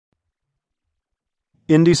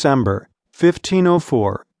In December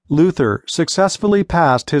 1504, Luther successfully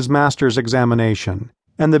passed his master's examination,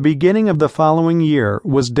 and the beginning of the following year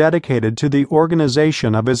was dedicated to the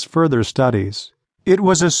organization of his further studies. It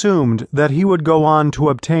was assumed that he would go on to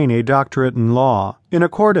obtain a doctorate in law, in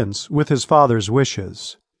accordance with his father's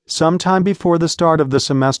wishes. Sometime before the start of the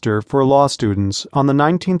semester for law students, on the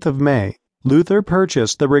 19th of May, Luther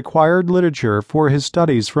purchased the required literature for his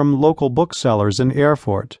studies from local booksellers in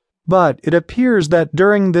Erfurt. But it appears that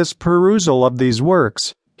during this perusal of these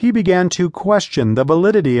works, he began to question the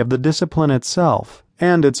validity of the discipline itself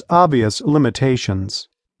and its obvious limitations.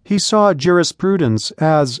 He saw jurisprudence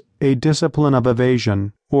as a discipline of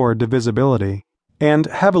evasion or divisibility, and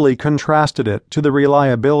heavily contrasted it to the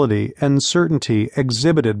reliability and certainty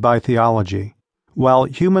exhibited by theology. While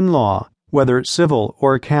human law, whether civil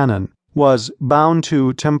or canon, was bound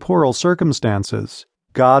to temporal circumstances,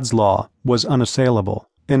 God's law was unassailable,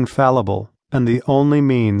 infallible, and the only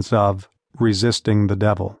means of resisting the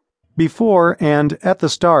devil. Before and at the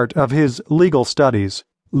start of his legal studies,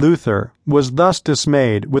 Luther was thus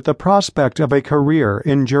dismayed with the prospect of a career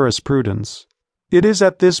in jurisprudence. It is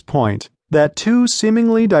at this point that two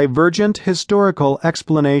seemingly divergent historical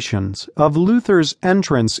explanations of Luther's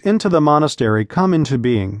entrance into the monastery come into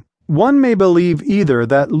being. One may believe either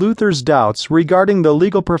that Luther's doubts regarding the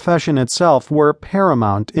legal profession itself were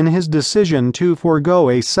paramount in his decision to forego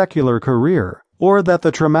a secular career, or that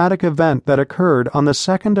the traumatic event that occurred on the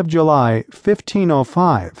 2nd of July,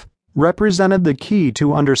 1505, represented the key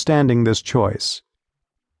to understanding this choice.